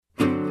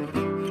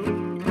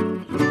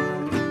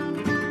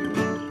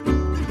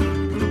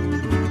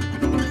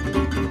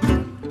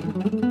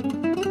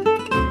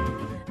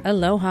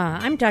Aloha,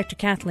 I'm Dr.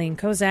 Kathleen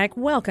Kozak.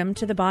 Welcome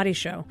to The Body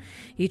Show.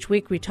 Each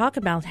week we talk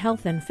about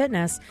health and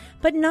fitness,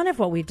 but none of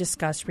what we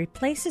discuss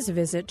replaces a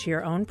visit to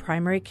your own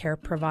primary care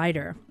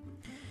provider.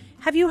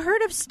 Have you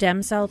heard of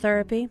stem cell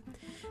therapy?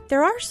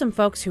 There are some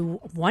folks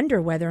who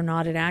wonder whether or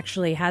not it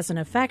actually has an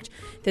effect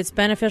that's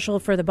beneficial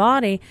for the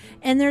body,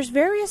 and there's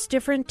various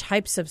different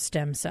types of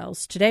stem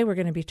cells. Today we're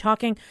going to be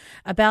talking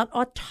about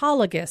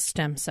autologous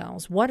stem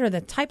cells. What are the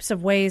types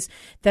of ways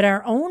that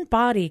our own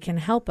body can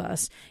help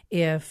us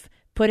if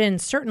put in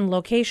certain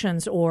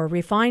locations or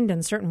refined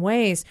in certain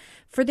ways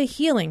for the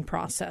healing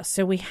process?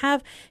 So we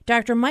have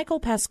Dr. Michael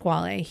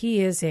Pasquale.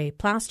 He is a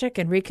plastic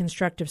and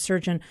reconstructive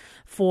surgeon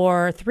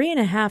for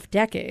 3.5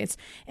 decades.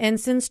 And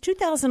since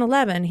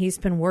 2011, he's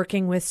been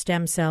working with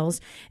stem cells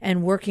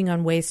and working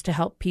on ways to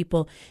help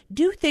people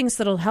do things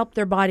that'll help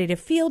their body to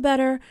feel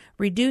better,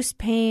 reduce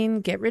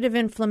pain, get rid of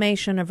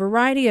inflammation, a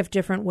variety of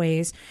different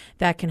ways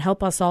that can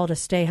help us all to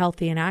stay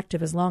healthy and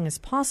active as long as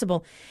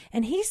possible.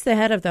 And he's the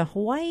head of the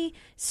Hawaii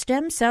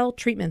Stem Cell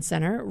Treatment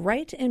Center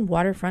right in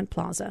Waterfront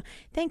Plaza.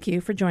 Thank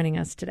you for joining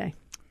us today.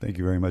 Thank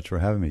you very much for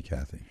having me,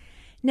 Kathy.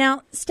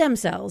 Now, stem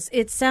cells,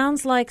 it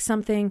sounds like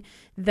something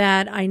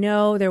that I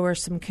know there were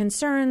some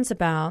concerns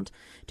about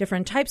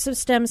different types of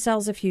stem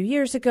cells a few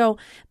years ago,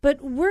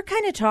 but we're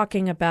kind of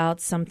talking about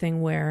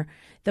something where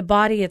the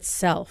body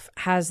itself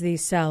has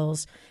these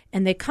cells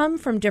and they come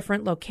from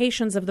different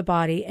locations of the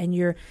body and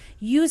you're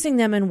using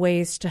them in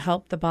ways to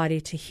help the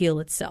body to heal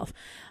itself.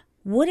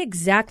 What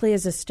exactly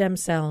is a stem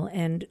cell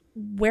and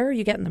where are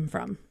you getting them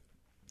from?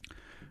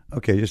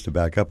 Okay, just to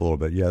back up a little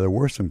bit, there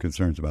were some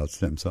concerns about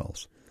stem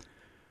cells.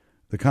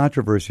 The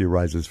controversy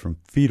arises from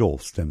fetal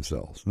stem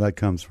cells. That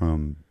comes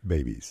from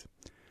babies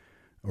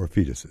or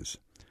fetuses.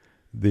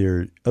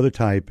 The other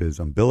type is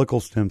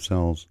umbilical stem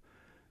cells,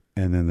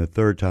 and then the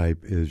third type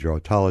is your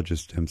autologous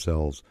stem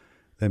cells.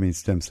 That means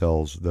stem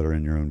cells that are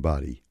in your own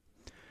body.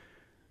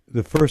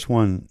 The first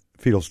one,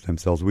 fetal stem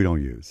cells, we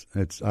don't use.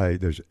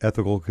 There's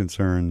ethical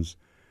concerns,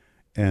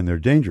 and they're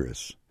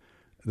dangerous.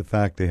 The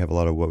fact they have a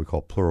lot of what we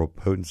call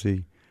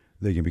pluripotency.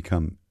 They can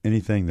become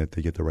anything that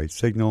they get the right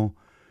signal.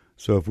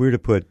 So if we were to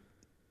put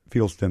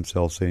fetal stem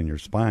cells, say, in your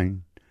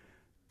spine,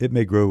 it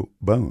may grow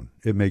bone.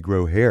 It may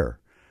grow hair.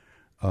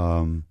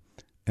 And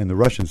the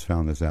Russians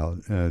found this out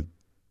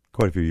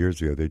quite a few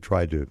years ago. They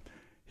tried to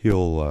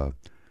heal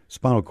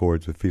spinal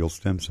cords with fetal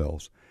stem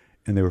cells,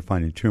 and they were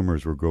finding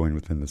tumors were growing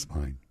within the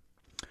spine.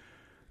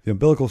 The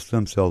umbilical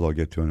stem cells I'll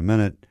get to in a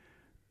minute.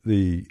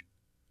 The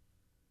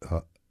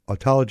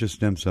autologous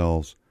stem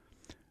cells,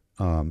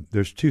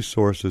 there's two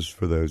sources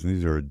for those, and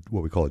these are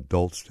what we call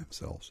adult stem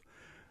cells.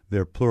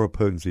 Their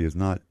pluripotency is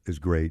not as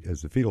great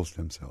as the fetal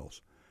stem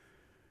cells.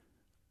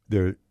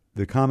 The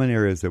common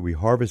areas that we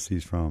harvest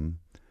these from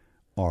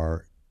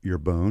are your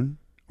bone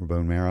or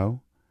bone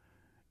marrow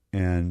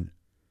and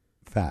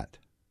fat.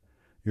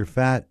 Your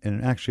fat,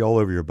 and actually all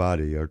over your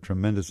body, are a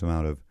tremendous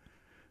amount of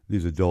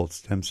these adult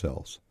stem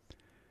cells.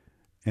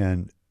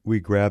 And we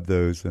grab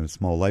those in a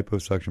small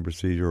liposuction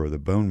procedure, or the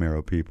bone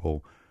marrow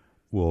people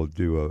will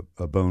do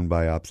a bone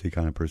biopsy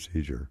kind of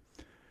procedure.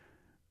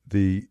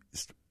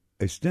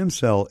 A stem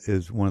cell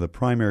is one of the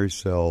primary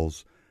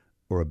cells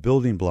or a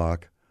building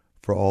block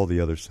for all the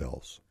other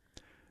cells.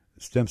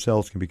 Stem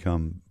cells can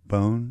become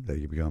bone, they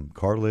can become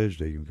cartilage,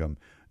 they can become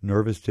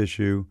nervous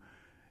tissue,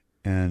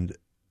 and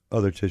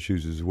other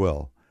tissues as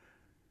well.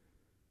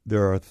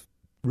 There are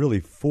really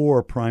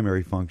 4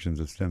 primary functions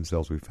of stem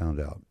cells we found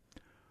out.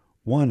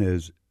 One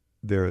is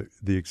they're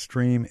the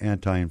extreme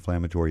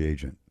anti-inflammatory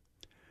agent.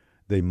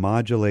 They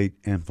modulate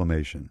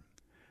inflammation.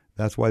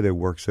 That's why they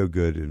work so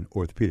good in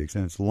orthopedics.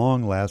 And it's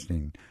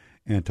long-lasting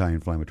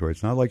anti-inflammatory.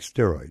 It's not like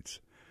steroids.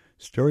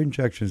 Steroid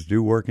injections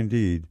do work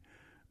indeed,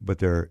 but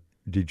they're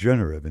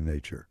degenerative in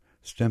nature.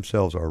 Stem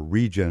cells are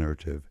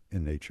regenerative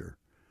in nature.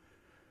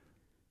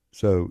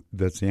 So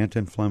that's the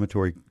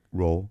anti-inflammatory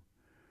role.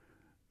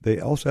 They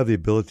also have the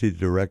ability to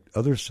direct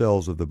other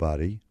cells of the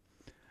body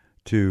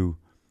to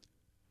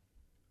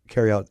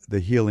carry out the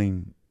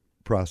healing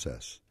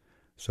process.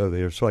 So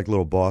they're sort of like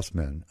little boss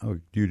men. Oh,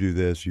 you do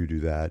this, you do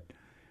that,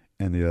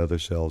 and the other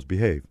cells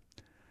behave.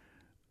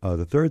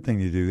 The third thing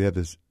they do, they have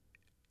this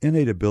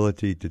innate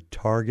ability to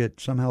target,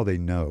 somehow they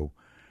know,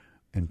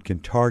 and can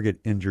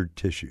target injured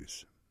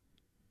tissues.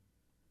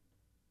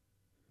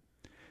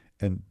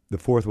 And the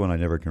fourth one I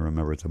never can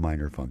remember. It's a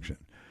minor function.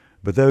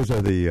 But those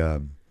are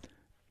the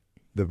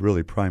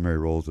really primary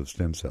roles of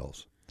stem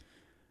cells.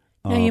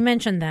 Now, you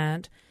mentioned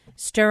that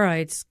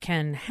steroids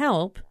can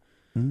help,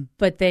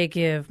 but they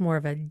give more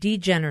of a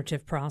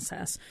degenerative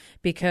process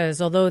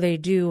because although they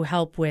do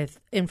help with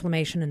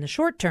inflammation in the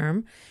short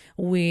term,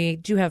 we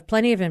do have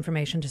plenty of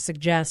information to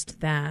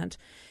suggest that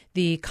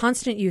the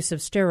constant use of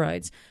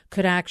steroids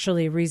could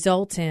actually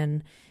result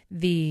in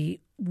the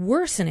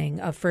worsening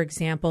of, for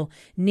example,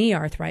 knee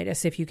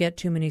arthritis. If you get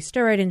too many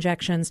steroid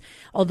injections,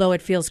 although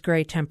it feels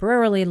great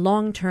temporarily,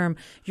 long term,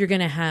 you're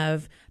going to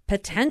have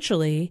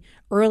potentially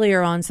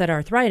earlier onset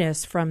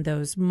arthritis from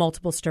those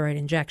multiple steroid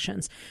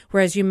injections.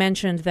 Whereas you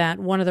mentioned that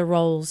one of the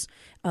roles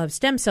of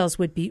stem cells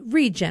would be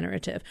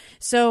regenerative.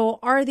 So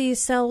are these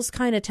cells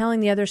kind of telling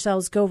the other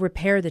cells, go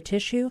repair the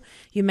tissue?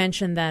 You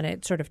mentioned that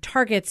it sort of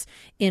targets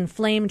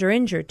inflamed or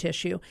injured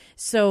tissue.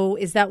 So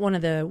is that one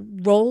of the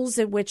roles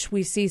at which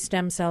we see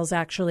stem cells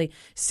actually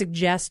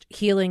suggest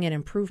healing and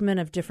improvement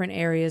of different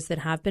areas that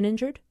have been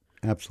injured?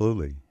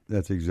 Absolutely.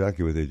 That's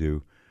exactly what they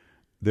do.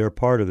 They're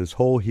part of this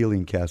whole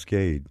healing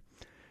cascade.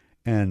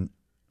 And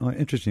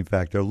interesting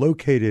fact, they're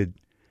located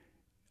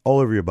all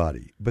over your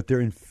body, but they're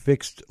in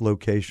fixed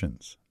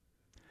locations.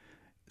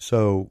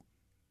 So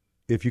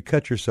if you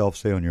cut yourself,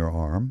 say, on your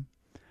arm,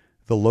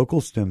 the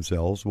local stem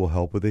cells will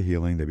help with the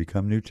healing. They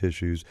become new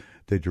tissues.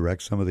 They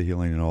direct some of the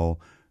healing and all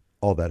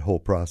that whole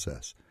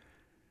process.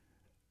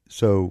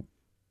 So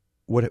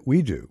what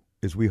we do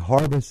is we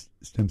harvest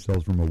stem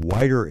cells from a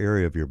wider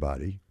area of your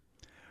body.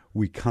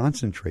 We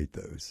concentrate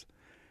those,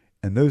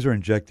 and those are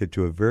injected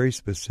to a very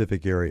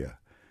specific area.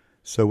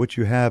 So what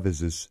you have is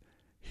this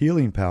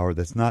healing power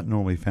that's not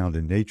normally found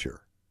in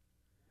nature,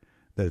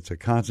 that it's a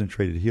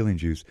concentrated healing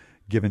juice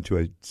given to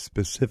a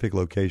specific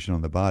location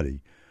on the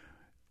body.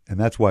 And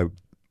that's why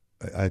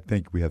I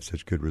think we have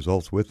such good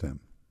results with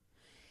them.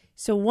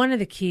 So one of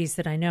the keys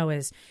that I know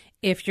is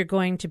if you're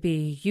going to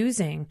be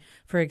using,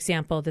 for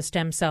example, the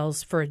stem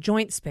cells for a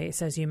joint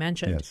space, as you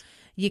mentioned, Yes.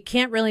 You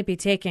can't really be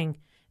taking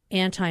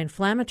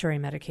anti-inflammatory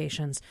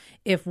medications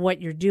if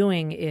what you're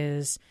doing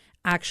is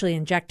actually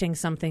injecting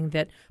something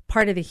that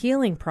part of the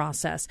healing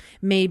process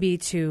may be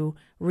to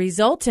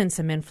result in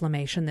some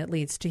inflammation that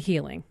leads to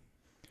healing.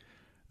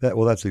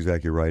 That's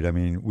exactly right. I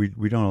mean,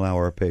 we don't allow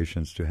our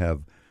patients to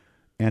have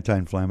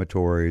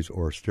anti-inflammatories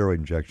or steroid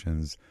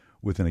injections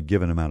within a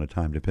given amount of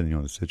time, depending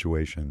on the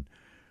situation,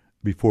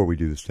 before we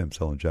do the stem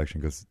cell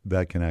injection, because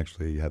that can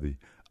actually have the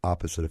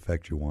opposite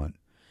effect you want.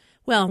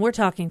 Well, we're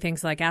talking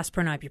things like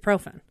aspirin,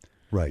 ibuprofen.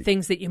 Right.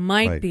 Things that you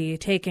might be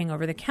taking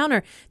over the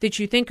counter that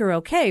you think are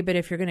okay, but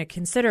if you're going to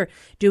consider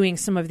doing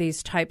some of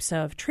these types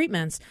of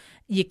treatments,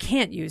 you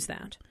can't use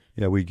that.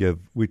 Yeah,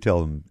 we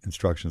tell them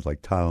instructions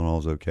like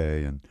Tylenol's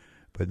okay,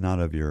 but not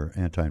of your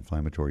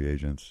anti-inflammatory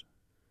agents.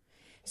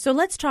 So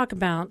let's talk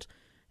about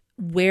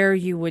where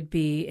you would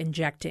be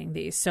injecting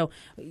these. So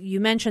you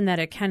mentioned that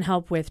it can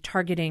help with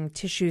targeting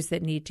tissues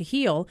that need to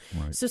heal.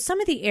 Right. So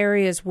some of the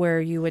areas where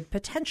you would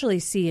potentially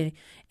see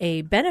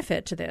a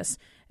benefit to this,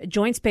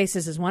 joint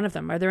spaces is one of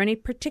them. Are there any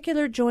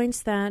particular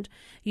joints that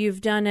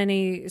you've done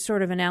any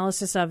sort of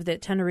analysis of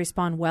that tend to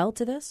respond well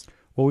to this?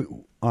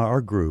 Well,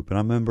 our group, and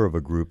I'm a member of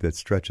a group that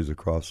stretches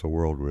across the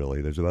world,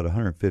 really. There's about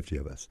 150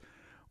 of us.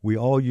 We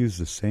all use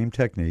the same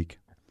technique,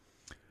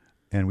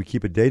 and we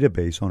keep a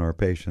database on our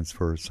patients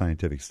for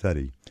scientific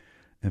study.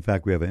 In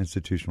fact, we have an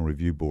institutional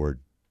review board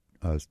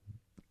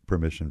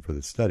permission for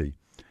the study.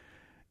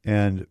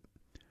 And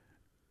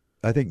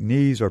I think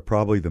knees are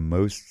probably the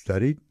most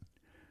studied.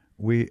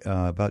 We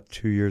about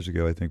 2 years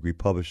ago, I think we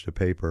published a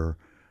paper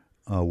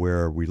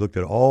where we looked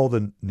at all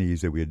the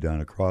knees that we had done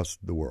across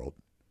the world,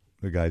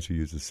 the guys who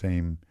use the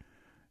same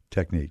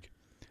technique.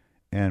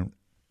 And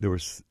there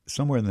was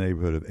somewhere in the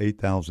neighborhood of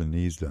 8,000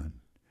 knees done.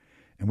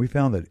 And we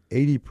found that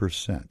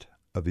 80%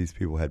 of these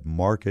people had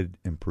marked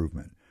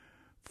improvement.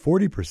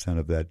 40%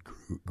 of that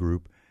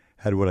group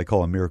had what I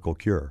call a miracle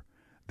cure.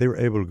 They were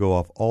able to go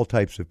off all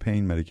types of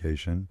pain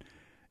medication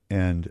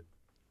and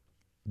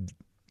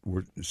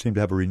seemed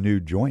to have a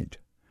renewed joint.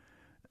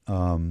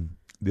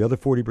 The other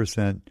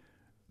 40%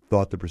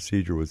 thought the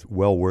procedure was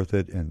well worth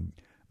it, and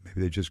maybe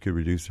they just could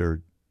reduce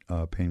their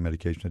pain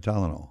medication to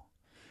Tylenol.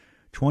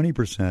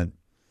 20%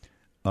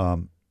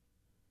 of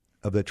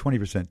that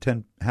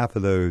 20%, half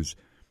of those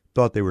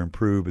thought they were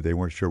improved, but they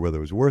weren't sure whether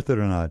it was worth it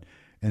or not,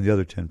 and the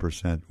other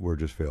 10% were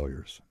just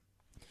failures.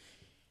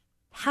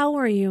 How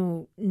are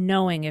you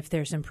knowing if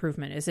there's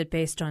improvement? Is it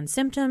based on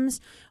symptoms?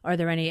 Are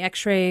there any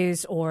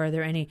x-rays or are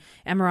there any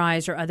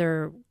MRIs or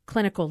other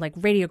clinical, like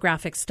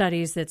radiographic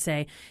studies that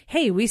say,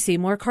 hey, we see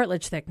more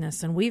cartilage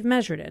thickness and we've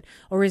measured it?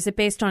 Or is it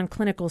based on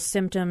clinical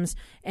symptoms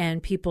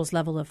and people's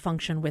level of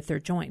function with their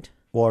joint?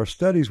 Well, our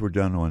studies were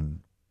done on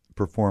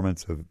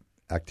performance of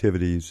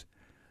activities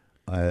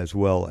as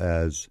well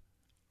as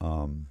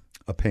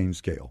a pain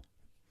scale.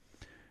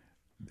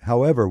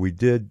 However, we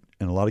did,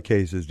 in a lot of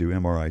cases, do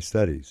MRI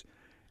studies.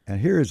 And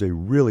here is a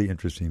really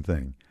interesting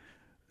thing.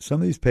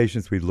 Some of these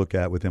patients we look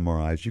at with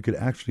MRIs, you could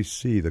actually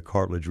see the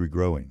cartilage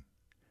regrowing.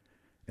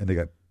 And they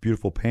got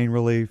beautiful pain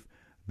relief.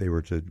 They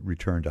were to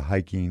return to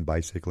hiking,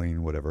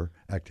 bicycling, whatever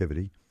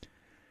activity.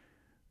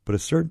 But a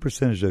certain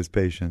percentage of those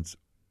patients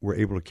were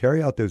able to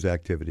carry out those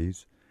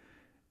activities,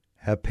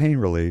 have pain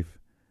relief,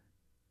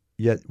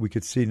 yet we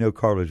could see no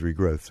cartilage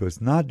regrowth. So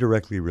it's not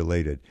directly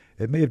related.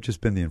 It may have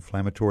just been the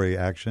inflammatory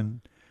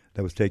action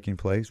that was taking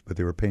place, but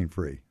they were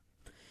pain-free.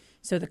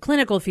 So the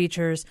clinical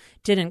features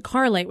didn't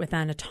correlate with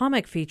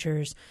anatomic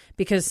features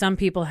because some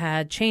people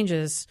had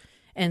changes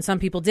and some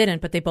people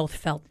didn't, but they both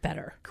felt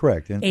better.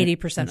 Correct. And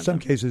 80% of them. In some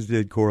cases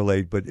did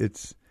correlate, but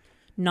it's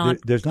not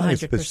there's not 100%. a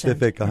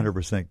specific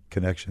 100%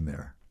 connection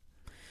there.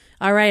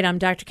 All right, I'm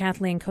Dr.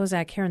 Kathleen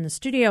Kozak here in the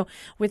studio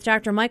with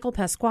Dr. Michael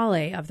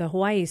Pasquale of the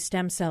Hawaii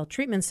Stem Cell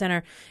Treatment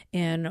Center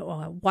in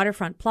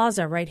Waterfront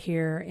Plaza right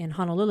here in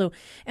Honolulu.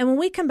 And when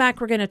we come back,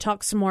 we're going to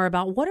talk some more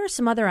about what are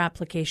some other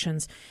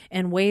applications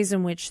and ways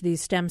in which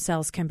these stem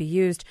cells can be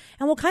used.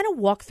 And we'll kind of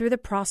walk through the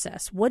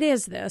process. What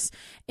is this?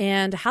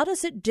 And how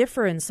does it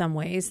differ in some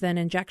ways than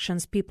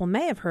injections people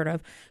may have heard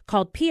of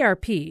called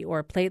PRP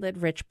or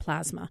platelet-rich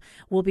plasma?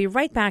 We'll be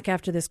right back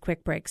after this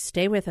quick break.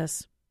 Stay with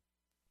us.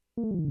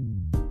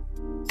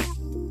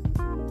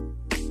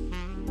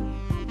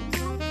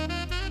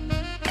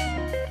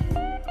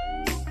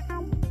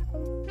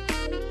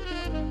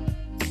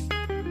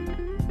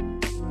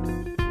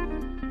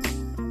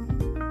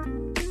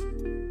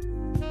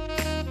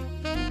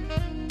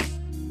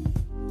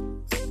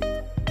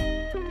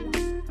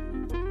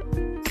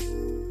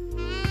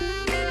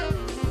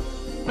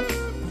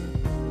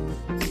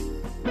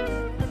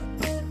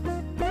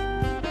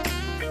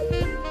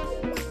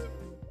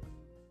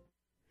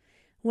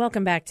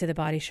 Welcome back to The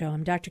Body Show.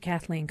 I'm Dr.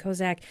 Kathleen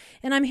Kozak,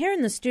 and I'm here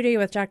in the studio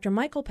with Dr.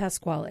 Michael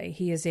Pasquale.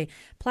 He is a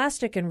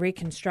plastic and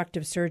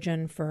reconstructive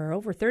surgeon for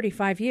over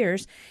 35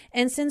 years,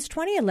 and since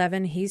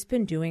 2011, he's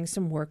been doing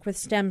some work with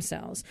stem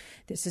cells.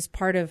 This is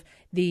part of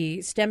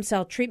the Stem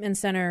Cell Treatment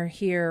Center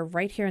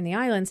right here in the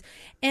islands,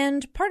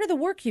 and part of the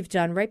work you've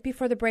done. Right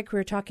before the break, we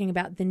were talking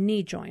about the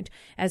knee joint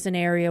as an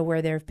area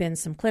where there have been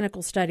some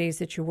clinical studies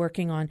that you're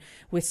working on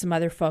with some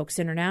other folks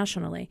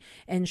internationally,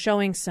 and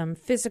showing some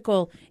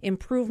physical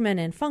improvement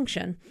and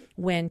function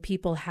when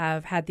people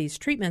have had these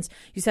treatments.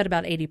 You said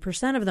about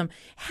 80% of them.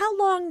 How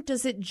long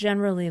does it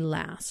generally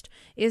last?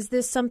 Is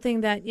this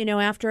something that,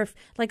 after,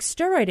 like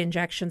steroid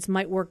injections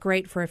might work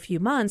great for a few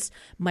months,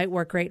 might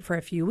work great for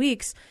a few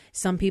weeks,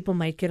 some people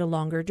might get a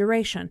longer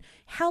duration.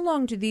 How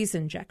long do these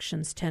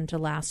injections tend to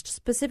last,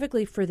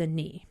 specifically for the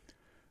knee?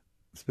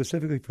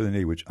 Specifically for the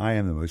knee, which I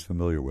am the most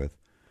familiar with,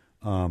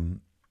 I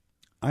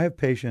have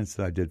patients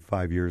that I did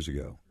 5 years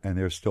ago, and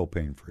they're still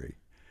pain-free,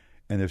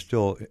 and they're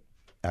still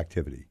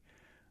activity.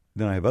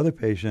 Then I have other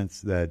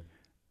patients that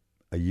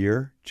a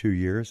year, 2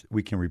 years,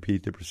 we can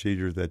repeat the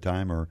procedure at that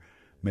time, or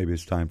maybe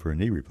it's time for a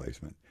knee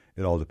replacement.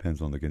 It all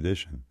depends on the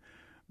condition.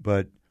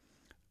 But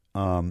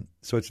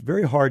so it's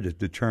very hard to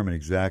determine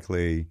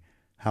exactly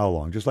how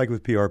long. Just like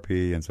with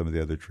PRP and some of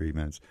the other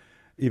treatments,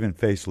 even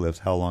facelifts,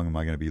 how long am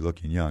I going to be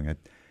looking young?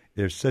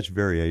 There's such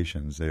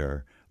variations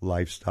there,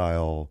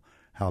 lifestyle,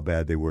 how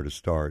bad they were to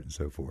start, and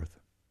so forth.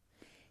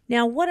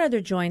 Now, what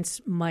other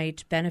joints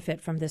might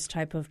benefit from this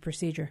type of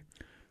procedure?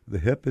 The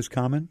hip is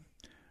common.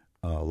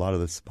 A lot of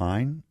the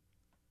spine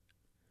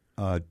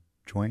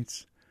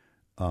joints,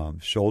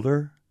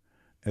 shoulder,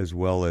 as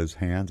well as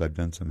hands. I've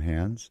done some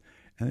hands,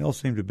 and they all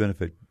seem to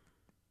benefit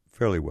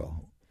fairly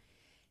well.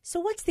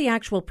 So what's the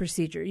actual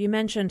procedure? You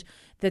mentioned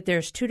that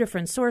there's two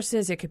different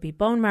sources. It could be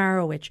bone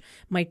marrow, which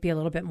might be a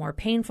little bit more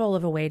painful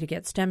of a way to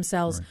get stem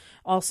cells. Right.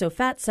 Also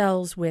fat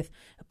cells, with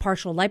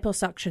partial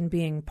liposuction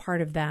being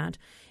part of that.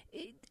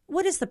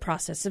 What is the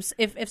process?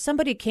 If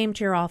somebody came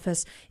to your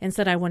office and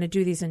said, I want to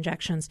do these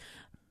injections,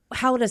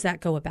 how does that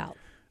go about?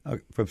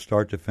 From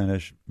start to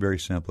finish, very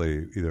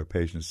simply, either a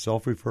patient's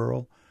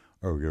self-referral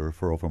or we get a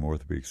referral from an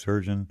orthopedic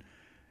surgeon,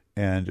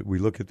 and we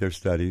look at their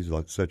studies,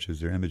 such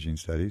as their imaging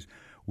studies.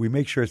 We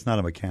make sure it's not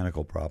a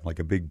mechanical problem, like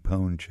a big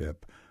bone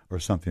chip or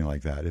something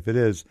like that. If it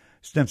is,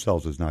 stem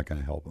cells is not going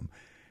to help them.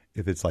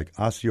 If it's like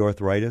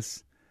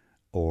osteoarthritis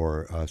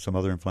or some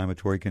other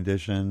inflammatory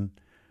condition,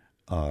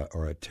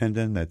 or a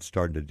tendon that's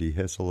starting to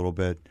dehisce a little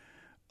bit,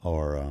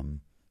 or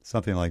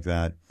something like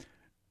that,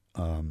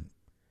 a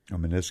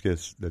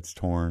meniscus that's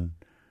torn.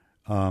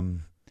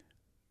 Once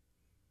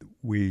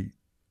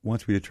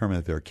we determine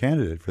that they're a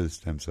candidate for the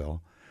stem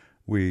cell,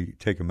 we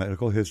take a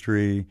medical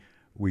history.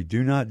 We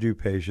do not do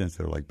patients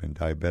that are been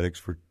diabetics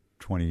for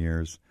 20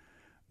 years.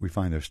 We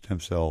find their stem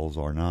cells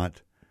are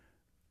not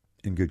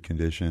in good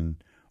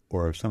condition,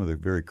 or some of the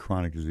very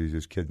chronic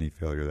diseases, kidney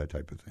failure, that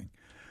type of thing.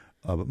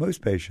 But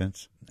most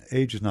patients,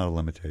 age is not a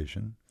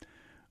limitation.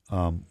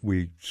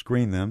 We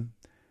screen them.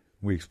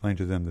 We explain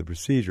to them the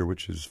procedure,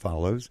 which is as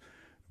follows.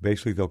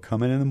 Basically, they'll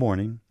come in the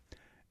morning,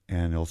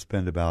 and they'll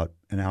spend about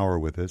an hour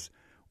with us,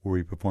 where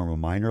we perform a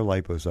minor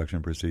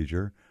liposuction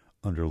procedure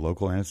under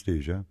local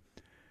anesthesia.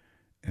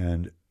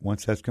 And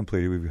once that's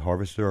completed, we've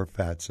harvested our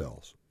fat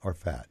cells, our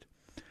fat.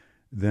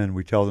 Then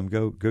we tell them,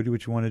 go do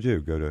what you want to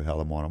do. Go to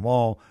Hallamana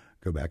Mall,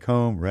 go back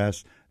home,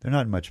 rest. They're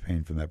not in much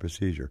pain from that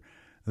procedure.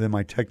 And then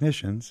my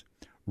technicians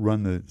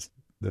run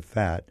the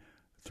fat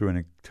through an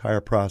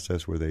entire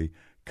process where they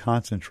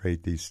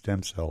concentrate these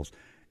stem cells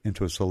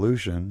into a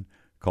solution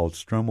called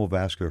stromal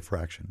vascular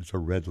fraction. It's a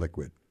red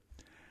liquid.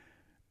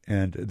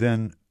 And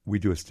then we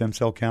do a stem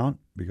cell count,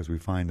 because we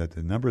find that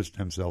the number of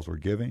stem cells we're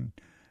giving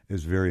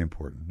is very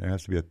important. There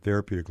has to be a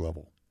therapeutic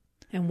level.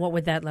 And what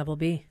would that level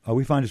be?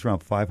 We find it's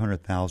around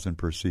 500,000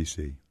 per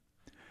cc.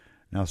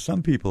 Now,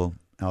 some people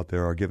out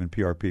there are given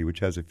PRP, which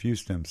has a few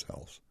stem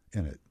cells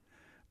in it,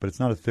 but it's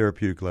not a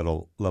therapeutic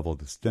level of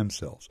the stem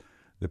cells.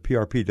 The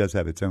PRP does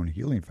have its own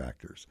healing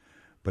factors,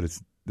 but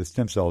the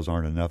stem cells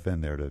aren't enough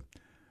in there to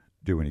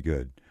do any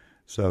good.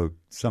 So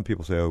some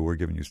people say, oh, we're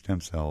giving you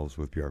stem cells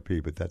with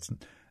PRP, but that's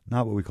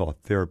not what we call a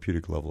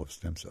therapeutic level of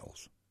stem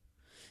cells.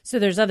 So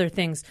there's other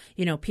things,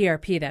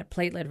 PRP, that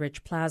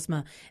platelet-rich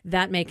plasma,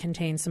 that may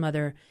contain some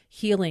other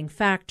healing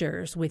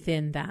factors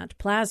within that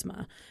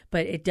plasma,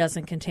 but it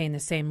doesn't contain the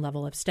same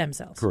level of stem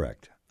cells.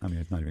 Correct. I mean,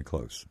 it's not even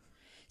close.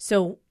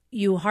 So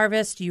you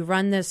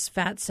run this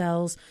fat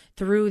cells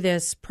through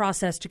this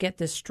process to get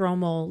this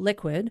stromal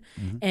liquid,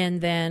 and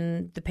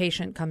then the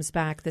patient comes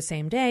back the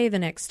same day, the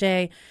next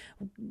day.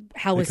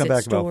 How is it stored?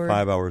 They come back about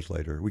 5 hours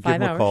later. We give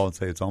them a call and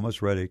say, it's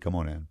almost ready, come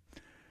on in.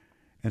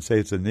 And say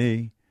it's a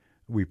knee.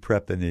 We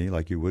prep the knee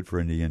like you would for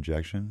a knee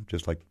injection,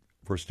 just like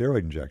for a steroid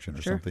injection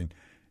or something.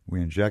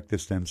 We inject the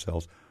stem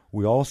cells.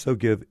 We also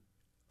give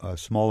a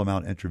small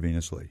amount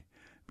intravenously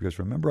because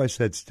remember I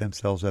said stem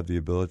cells have the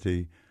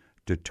ability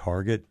to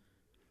target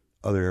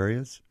other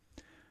areas?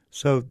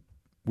 So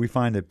we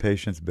find that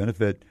patients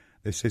benefit.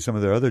 They say some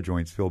of their other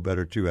joints feel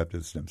better too after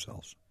the stem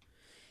cells.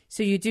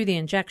 So you do the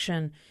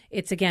injection.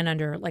 It's, again,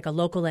 under like a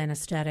local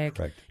anesthetic.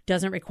 Correct.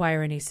 Doesn't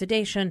require any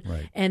sedation.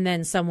 Right. And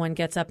then someone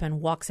gets up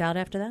and walks out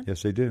after that?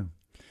 Yes, they do.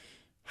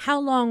 How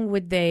long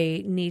would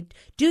they need?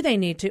 Do they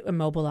need to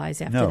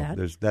immobilize after that?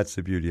 No, that's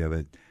the beauty of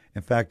it.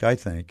 In fact, I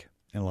think,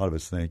 and a lot of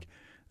us think,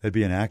 that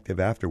being active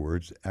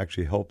afterwards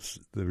actually helps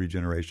the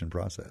regeneration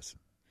process.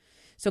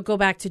 So go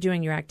back to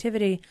doing your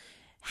activity.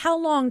 How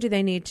long do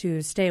they need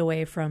to stay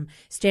away from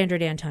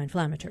standard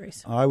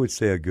anti-inflammatories? I would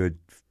say a good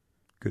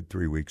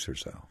 3 weeks or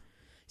so.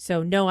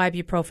 So no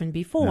ibuprofen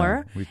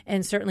before,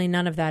 and certainly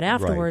none of that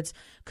afterwards,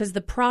 because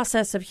the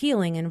process of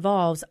healing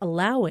involves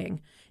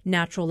allowing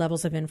natural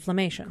levels of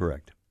inflammation.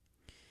 Correct.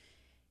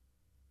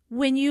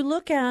 When you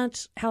look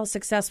at how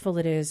successful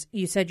it is,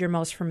 you said you're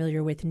most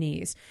familiar with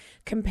knees.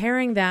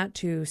 Comparing that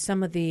to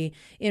some of the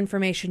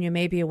information you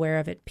may be aware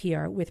of with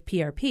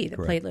PRP, the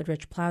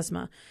platelet-rich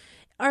plasma,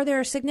 are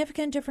there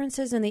significant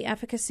differences in the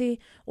efficacy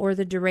or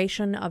the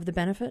duration of the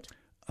benefit?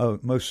 Oh,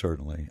 most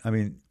certainly. I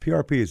mean,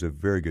 PRP is a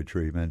very good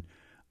treatment.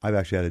 I've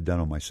actually had it done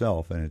on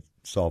myself, and it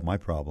solved my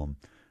problem.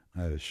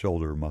 I had a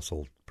shoulder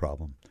muscle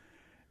problem.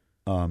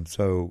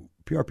 So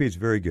PRP is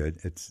very good.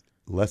 It's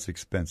less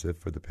expensive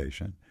for the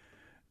patient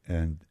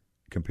and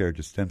compared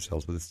to stem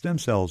cells. But the stem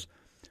cells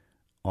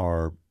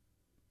are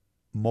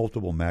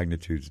multiple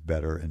magnitudes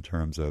better in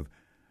terms of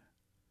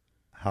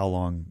how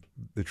long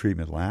the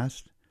treatment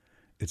lasts.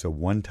 It's a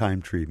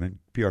one-time treatment.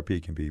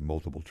 PRP can be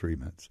multiple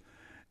treatments.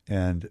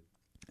 And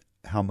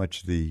how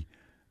much the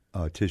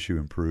tissue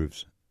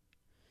improves.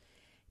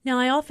 Now,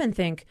 I often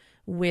think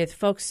with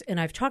folks, and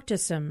I've talked to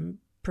some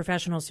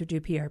professionals who do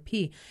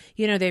PRP,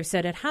 they've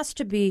said it has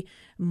to be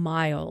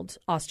mild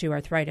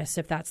osteoarthritis,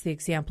 if that's the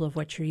example of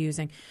what you're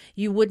using.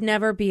 You would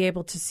never be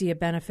able to see a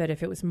benefit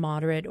if it was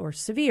moderate or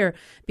severe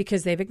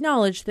because they've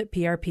acknowledged that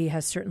PRP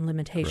has certain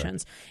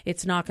limitations. Correct.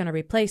 It's not going to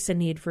replace a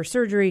need for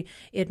surgery.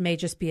 It may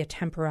just be a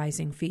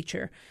temporizing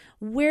feature.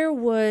 Where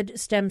would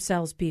stem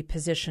cells be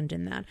positioned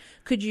in that?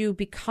 Could you,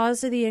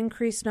 because of the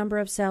increased number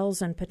of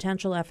cells and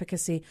potential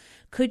efficacy,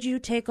 could you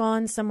take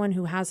on someone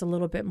who has a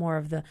little bit more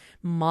of the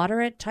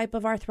moderate type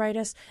of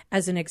arthritis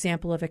as an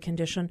example of a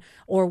condition?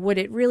 Or would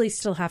it really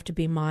still have to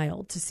be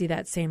mild to see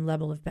that same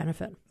level of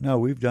benefit? No,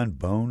 we've done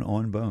bone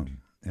on bone,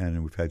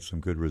 and we've had some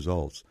good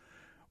results.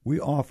 We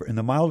offer, in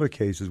the milder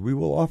cases, we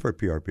will offer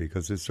PRP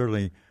because it's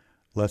certainly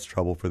less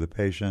trouble for the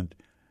patient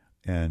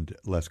and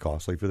less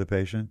costly for the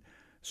patient.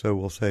 So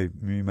we'll say,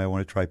 you might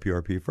want to try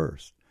PRP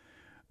first.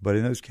 But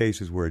in those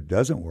cases where it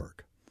doesn't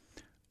work,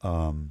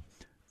 and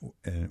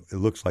it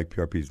looks like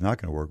PRP is not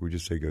going to work, we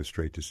just say go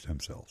straight to stem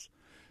cells.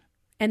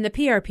 And the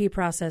PRP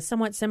process,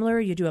 somewhat similar?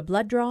 You do a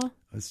blood draw?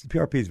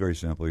 PRP is very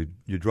simple.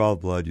 You draw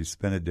the blood, you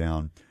spin it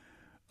down,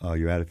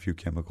 you add a few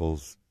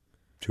chemicals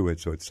to it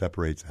so it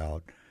separates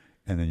out,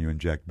 and then you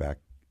inject back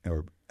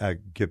or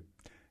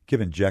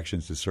give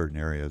injections to certain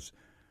areas.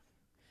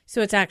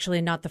 So it's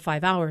actually not the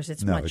 5 hours.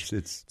 It's done, much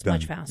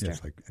faster. Yeah,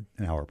 it's like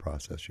an hour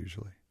process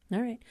usually.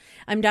 All right.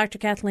 I'm Dr.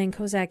 Kathleen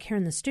Kozak here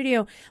in the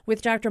studio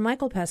with Dr.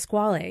 Michael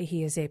Pasquale.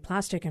 He is a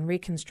plastic and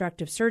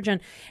reconstructive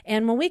surgeon.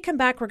 And when we come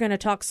back, we're going to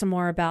talk some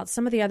more about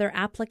some of the other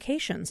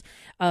applications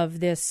of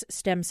this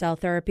stem cell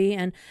therapy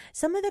and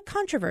some of the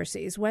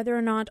controversies, whether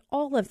or not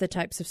all of the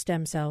types of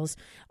stem cells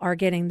are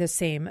getting the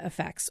same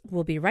effects.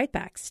 We'll be right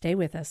back. Stay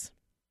with us.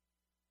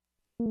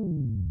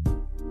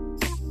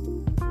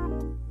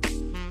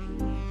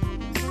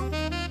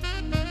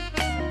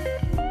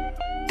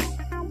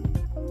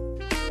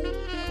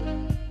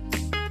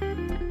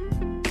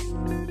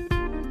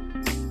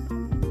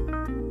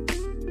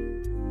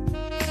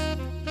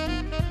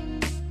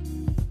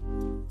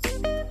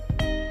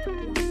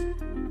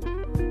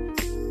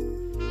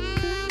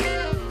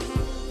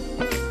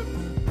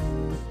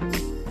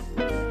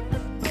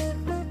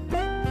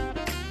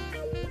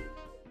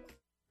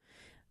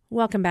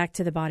 Welcome back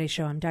to The Body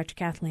Show. I'm Dr.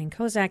 Kathleen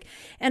Kozak,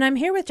 and I'm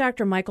here with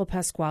Dr. Michael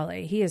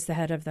Pasquale. He is the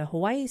head of the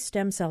Hawaii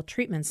Stem Cell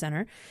Treatment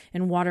Center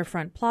in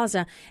Waterfront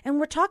Plaza, and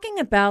we're talking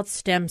about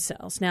stem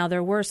cells. Now,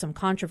 there were some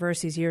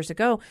controversies years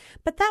ago,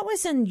 but that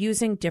was in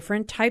using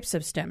different types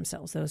of stem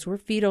cells. Those were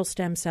fetal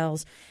stem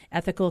cells,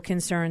 ethical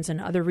concerns, and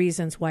other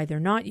reasons why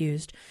they're not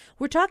used.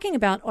 We're talking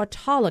about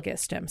autologous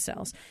stem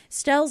cells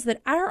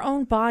that our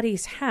own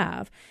bodies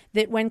have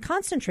that, when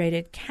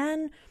concentrated,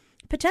 can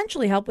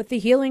potentially help with the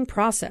healing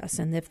process.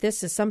 And if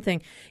this is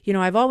something,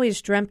 I've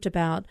always dreamt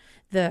about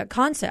the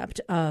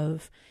concept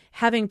of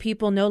having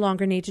people no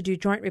longer need to do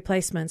joint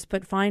replacements,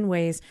 but find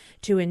ways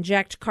to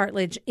inject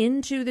cartilage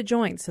into the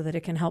joint so that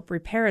it can help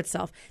repair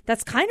itself.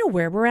 That's kind of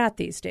where we're at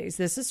these days.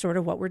 This is sort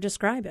of what we're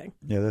describing.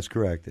 Yeah, that's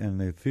correct.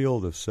 And the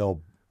field of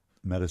cellular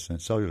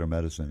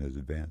medicine is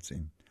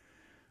advancing.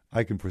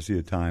 I can foresee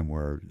a time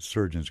where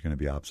surgeons are going to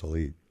be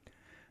obsolete.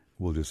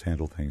 We'll just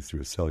handle things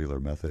through a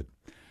cellular method.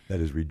 That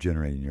is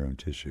regenerating your own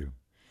tissue.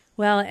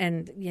 Well,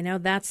 and,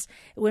 that's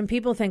when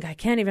people think, I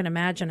can't even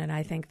imagine it.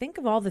 I think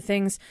of all the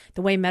things,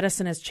 the way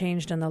medicine has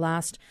changed in the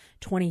last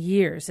 20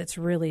 years. It's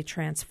really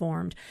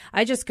transformed.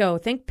 I just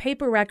think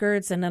paper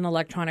records and then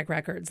electronic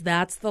records.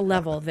 That's the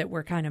level that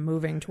we're kind of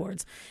moving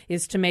towards,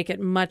 is to make it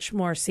much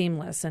more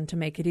seamless and to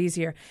make it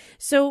easier.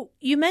 So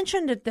you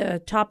mentioned at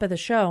the top of the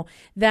show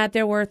that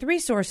there were 3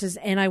 sources,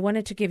 and I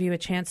wanted to give you a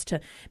chance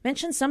to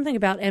mention something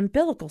about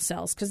umbilical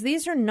cells, because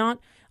these are not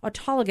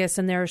autologous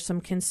and there are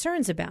some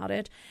concerns about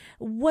it.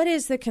 What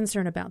is the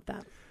concern about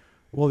that?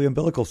 Well, the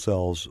umbilical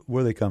cells,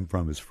 where they come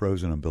from is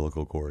frozen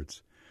umbilical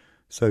cords.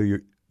 So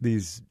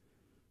these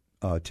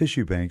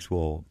tissue banks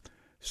will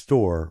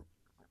store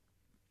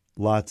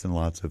lots and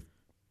lots of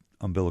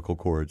umbilical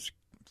cords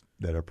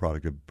that are a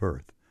product of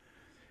birth.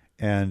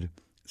 And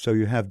so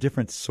you have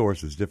different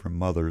sources, different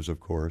mothers, of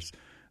course,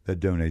 that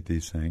donate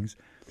these things.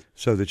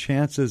 So the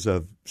chances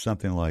of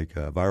something like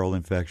a viral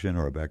infection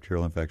or a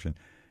bacterial infection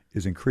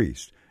is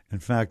increased. In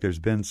fact, there's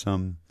been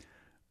some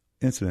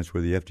incidents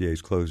where the FDA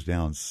has closed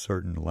down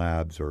certain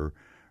labs or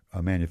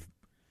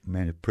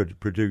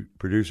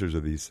producers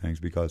of these things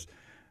because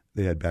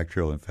they had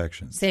bacterial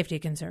infections. Safety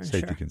concerns.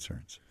 The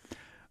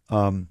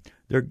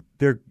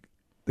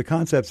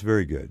concept's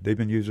very good. They've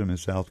been using them in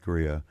South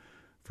Korea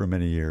for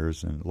many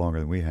years and longer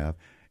than we have,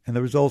 and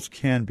the results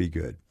can be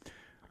good.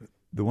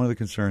 One of the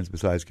concerns,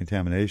 besides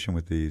contamination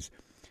with these,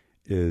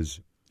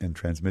 and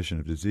transmission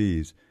of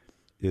disease,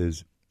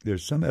 is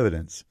there's some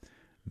evidence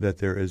that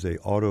there is a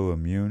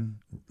autoimmune,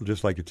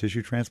 just like a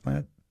tissue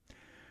transplant.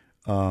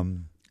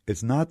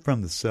 It's not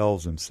from the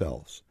cells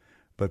themselves,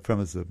 but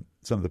from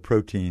some of the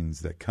proteins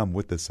that come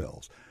with the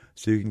cells.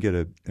 So you can get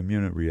an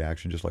immune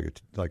reaction, just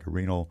like a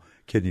renal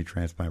kidney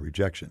transplant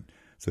rejection.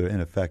 So they're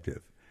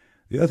ineffective.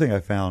 The other thing I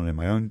found in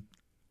my own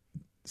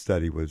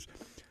study was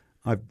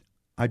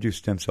I do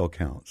stem cell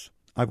counts.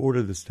 I've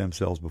ordered the stem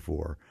cells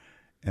before,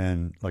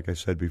 and like I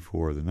said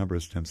before, the number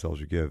of stem cells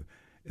you give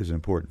is an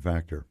important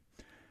factor.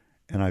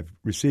 And I've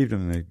received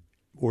them, and they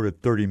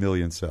ordered 30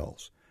 million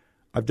cells.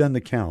 I've done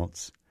the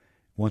counts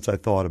once I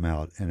thought them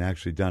out and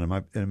actually done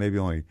them, and maybe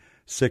only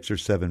 6 or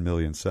 7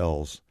 million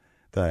cells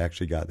that I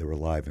actually got that were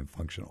live and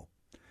functional.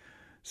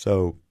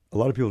 So a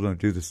lot of people don't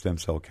do the stem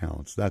cell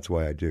counts. That's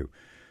why I do.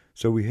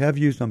 So we have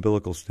used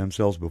umbilical stem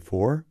cells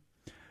before,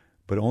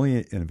 but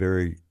only in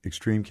very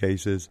extreme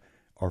cases.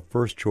 Our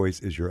first choice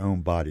is your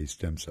own body's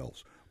stem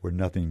cells, where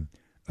nothing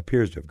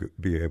appears to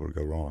be able to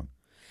go wrong.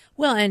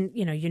 Well, and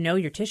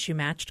your tissue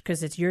matched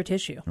because it's your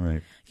tissue.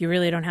 Right. You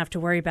really don't have to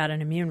worry about an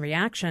immune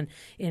reaction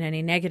in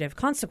any negative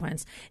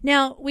consequence.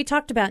 Now, we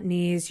talked about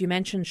knees. You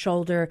mentioned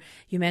shoulder.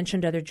 You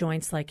mentioned other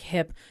joints like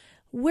hip.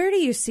 Where do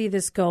you see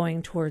this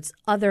going towards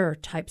other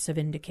types of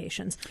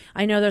indications?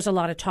 I know there's a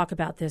lot of talk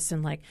about this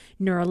in like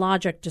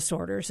neurologic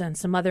disorders and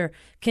some other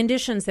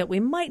conditions that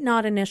we might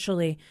not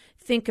initially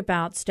think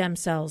about stem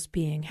cells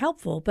being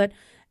helpful, but,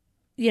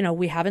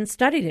 we haven't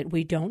studied it.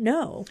 We don't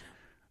know.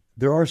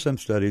 There are some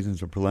studies and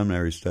some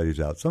preliminary studies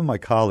out. Some of my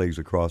colleagues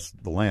across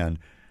the land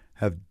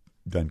have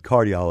done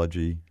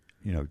cardiology,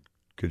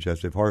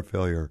 congestive heart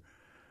failure,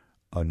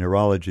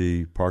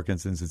 neurology,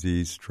 Parkinson's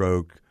disease,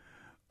 stroke,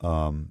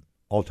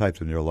 all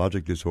types of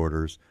neurologic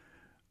disorders,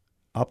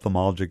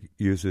 ophthalmologic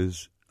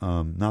uses,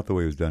 not the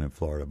way it was done in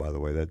Florida, by the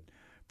way. That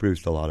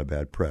produced a lot of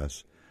bad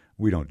press.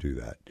 We don't do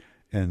that.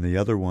 And the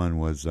other one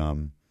was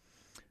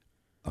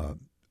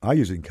I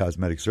use it in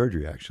cosmetic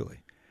surgery,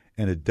 actually,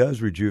 and it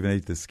does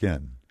rejuvenate the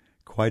skin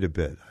quite a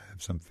bit. I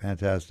have some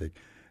fantastic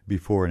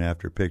before and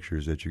after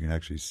pictures that you can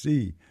actually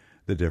see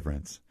the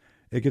difference.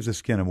 It gives the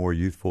skin a more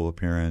youthful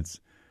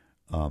appearance.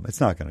 It's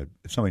not going to,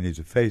 if somebody needs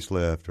a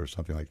facelift or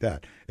something like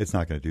that, it's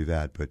not going to do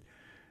that. But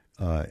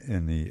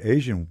in the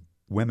Asian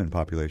women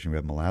population who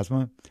have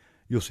melasma,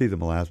 you'll see the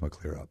melasma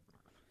clear up.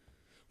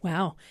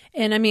 Wow.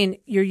 And I mean,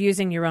 you're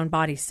using your own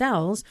body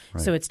cells,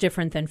 right. So it's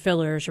different than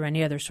fillers or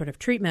any other sort of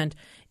treatment.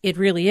 It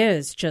really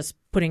is just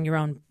putting your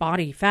own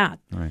body fat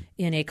right.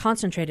 in a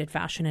concentrated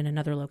fashion in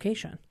another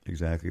location.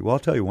 Exactly. Well, I'll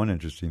tell you one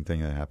interesting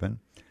thing that happened.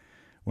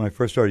 When I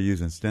first started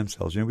using stem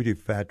cells, we do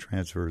fat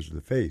transfers of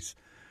the face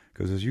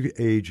Because as you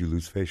age, you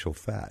lose facial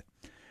fat.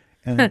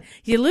 And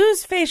you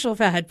lose facial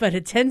fat, but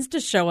it tends to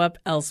show up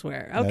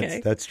elsewhere.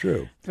 Okay. That's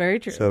true. Very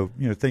true. So,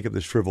 think of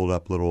the shriveled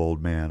up little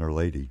old man or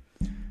lady.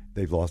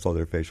 They've lost all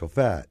their facial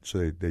fat,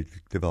 so they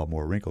develop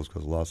more wrinkles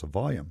because of loss of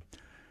volume.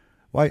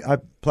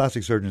 Well,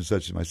 plastic surgeons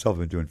such as myself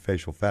have been doing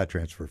facial fat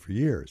transfer for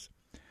years.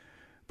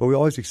 But we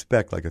always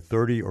expect like a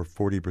 30 or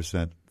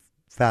 40%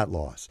 fat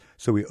loss,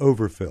 so we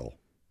overfill.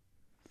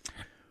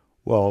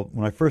 Well,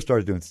 when I first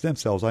started doing stem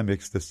cells, I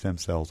mixed the stem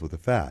cells with the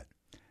fat.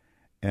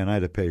 And I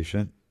had a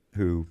patient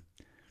who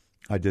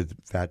I did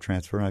fat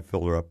transfer, and I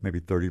filled her up maybe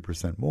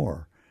 30%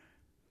 more.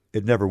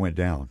 It never went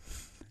down.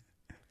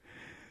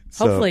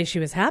 Hopefully she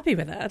was happy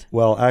with that.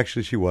 Well,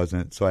 actually she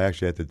wasn't, so I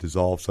actually had to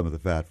dissolve some of the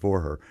fat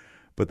for her.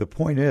 But the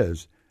point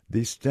is,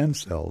 these stem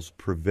cells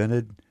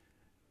prevented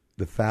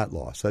the fat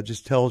loss. That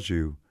just tells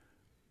you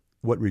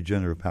what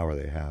regenerative power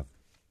they have.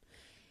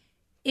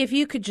 If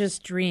you could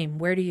just dream,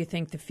 where do you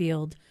think the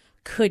field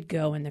could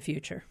go in the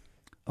future?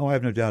 Oh, I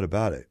have no doubt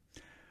about it.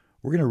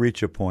 We're going to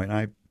reach a point.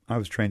 I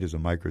was trained as a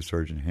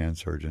microsurgeon, hand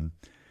surgeon,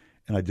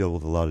 and I deal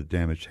with a lot of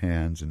damaged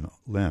hands and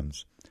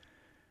limbs.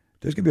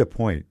 There's going to be a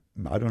point,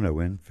 I don't know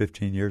when,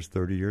 15 years,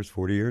 30 years,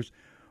 40 years,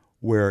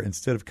 where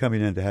instead of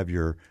coming in to have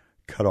your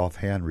cut off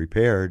hand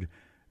repaired,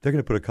 they're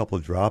going to put a couple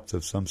of drops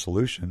of some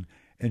solution,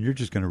 and you're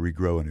just going to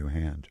regrow a new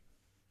hand.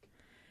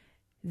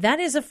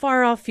 That is a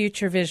far-off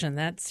future vision.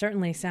 That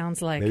certainly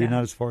sounds like... Maybe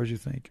not as far as you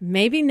think.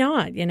 Maybe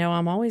not.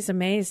 I'm always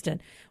amazed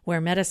at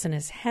where medicine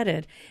is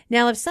headed.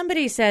 Now, if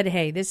somebody said,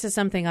 hey, this is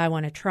something I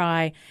want to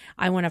try,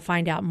 I want to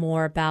find out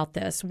more about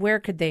this, where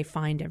could they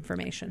find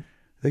information?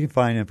 They can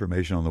find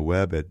information on the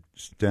web at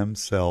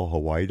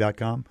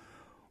stemcellhawaii.com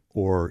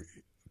or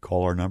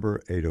call our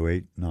number,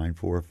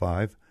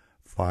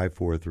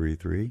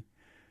 808-945-5433,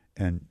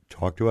 and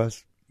talk to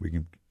us. We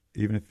can,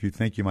 even if you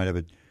think you might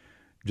have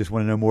just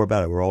want to know more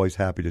about it, we're always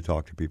happy to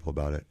talk to people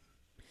about it.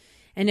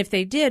 And if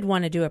they did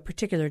want to do a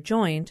particular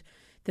joint,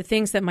 the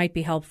things that might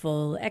be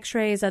helpful,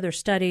 x-rays, other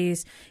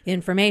studies,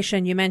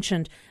 information, you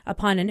mentioned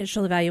upon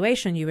initial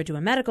evaluation, you would do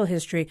a medical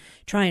history,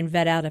 try and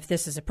vet out if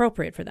this is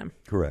appropriate for them.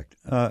 Correct.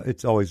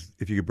 It's always,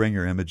 if you could bring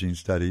your imaging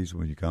studies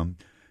when you come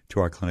to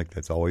our clinic,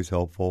 that's always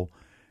helpful,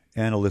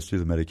 and a list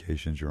of the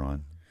medications you're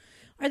on.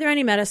 Are there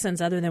any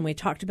medicines, other than we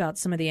talked about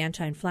some of the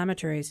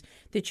anti-inflammatories,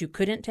 that you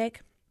couldn't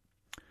take?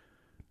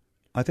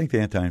 I think the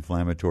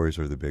anti-inflammatories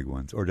are the big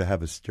ones, or to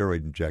have a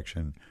steroid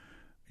injection,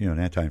 an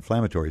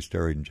anti-inflammatory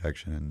steroid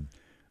injection in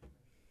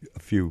a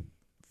few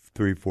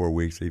 3-4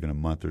 weeks, even a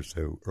month or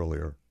so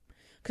earlier.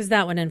 Because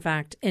that would, in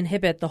fact,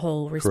 inhibit the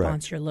whole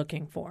response Correct. You're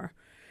looking for.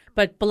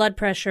 But blood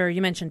pressure,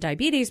 you mentioned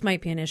diabetes might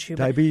be an issue.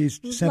 Diabetes,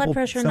 blood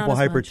pressure, simple not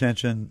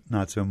hypertension,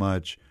 not so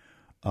much.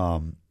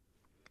 None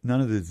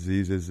of the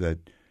diseases that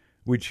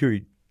we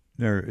treat,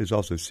 there is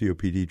also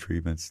COPD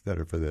treatments that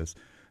are for this.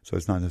 So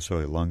it's not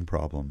necessarily a lung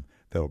problem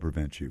that will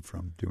prevent you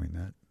from doing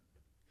that.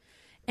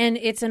 And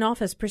it's an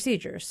office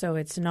procedure, so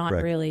it's not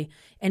Correct. really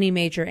any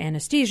major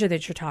anesthesia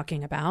that you're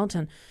talking about,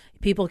 and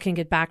people can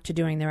get back to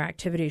doing their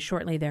activities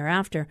shortly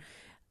thereafter.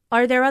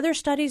 Are there other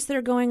studies that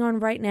are going on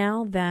right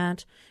now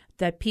that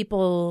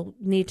people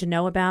need to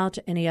know about?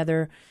 Any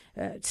other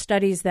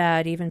studies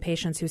that even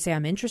patients who say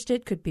I'm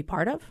interested could be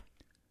part of?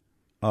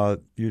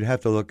 You'd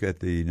have to look at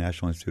the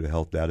National Institute of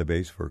Health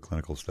database for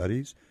clinical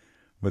studies,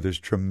 but there's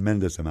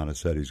tremendous amount of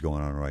studies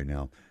going on right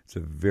now. It's a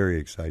very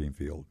exciting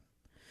field.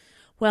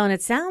 Well, and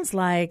it sounds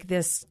like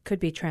this could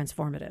be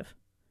transformative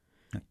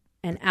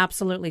and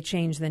absolutely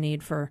change the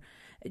need for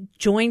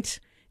joint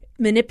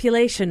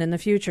manipulation in the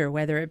future,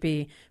 whether it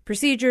be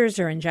procedures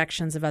or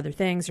injections of other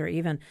things or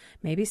even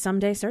maybe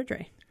someday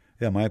surgery.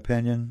 Yeah, my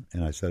opinion,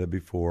 and I said it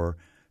before,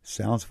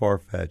 sounds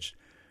far-fetched,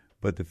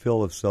 but the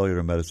field of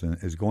cellular medicine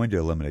is going to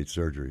eliminate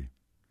surgery.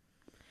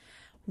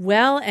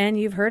 Well, and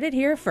you've heard it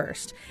here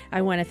first.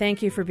 I want to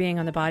thank you for being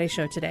on The Body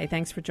Show today.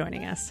 Thanks for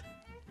joining us.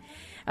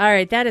 All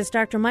right, that is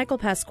Dr. Michael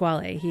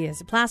Pasquale. He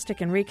is a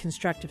plastic and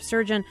reconstructive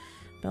surgeon,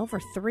 over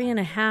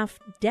 3.5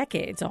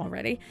 decades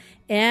already,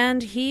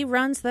 and he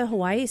runs the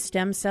Hawaii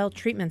Stem Cell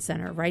Treatment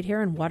Center right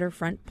here in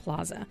Waterfront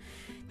Plaza.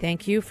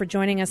 Thank you for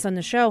joining us on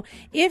the show.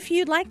 If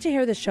you'd like to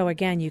hear the show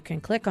again, you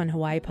can click on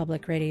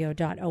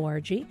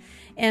hawaiipublicradio.org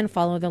and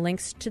follow the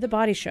links to The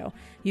Body Show.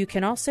 You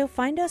can also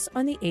find us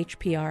on the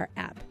HPR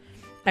app.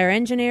 Our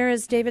engineer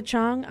is David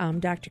Chong. I'm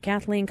Dr.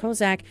 Kathleen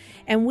Kozak,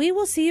 and we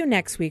will see you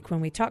next week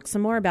when we talk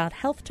some more about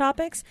health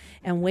topics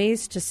and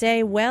ways to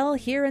say well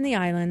here in the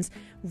islands,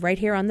 right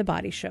here on The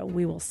Body Show.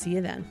 We will see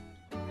you then.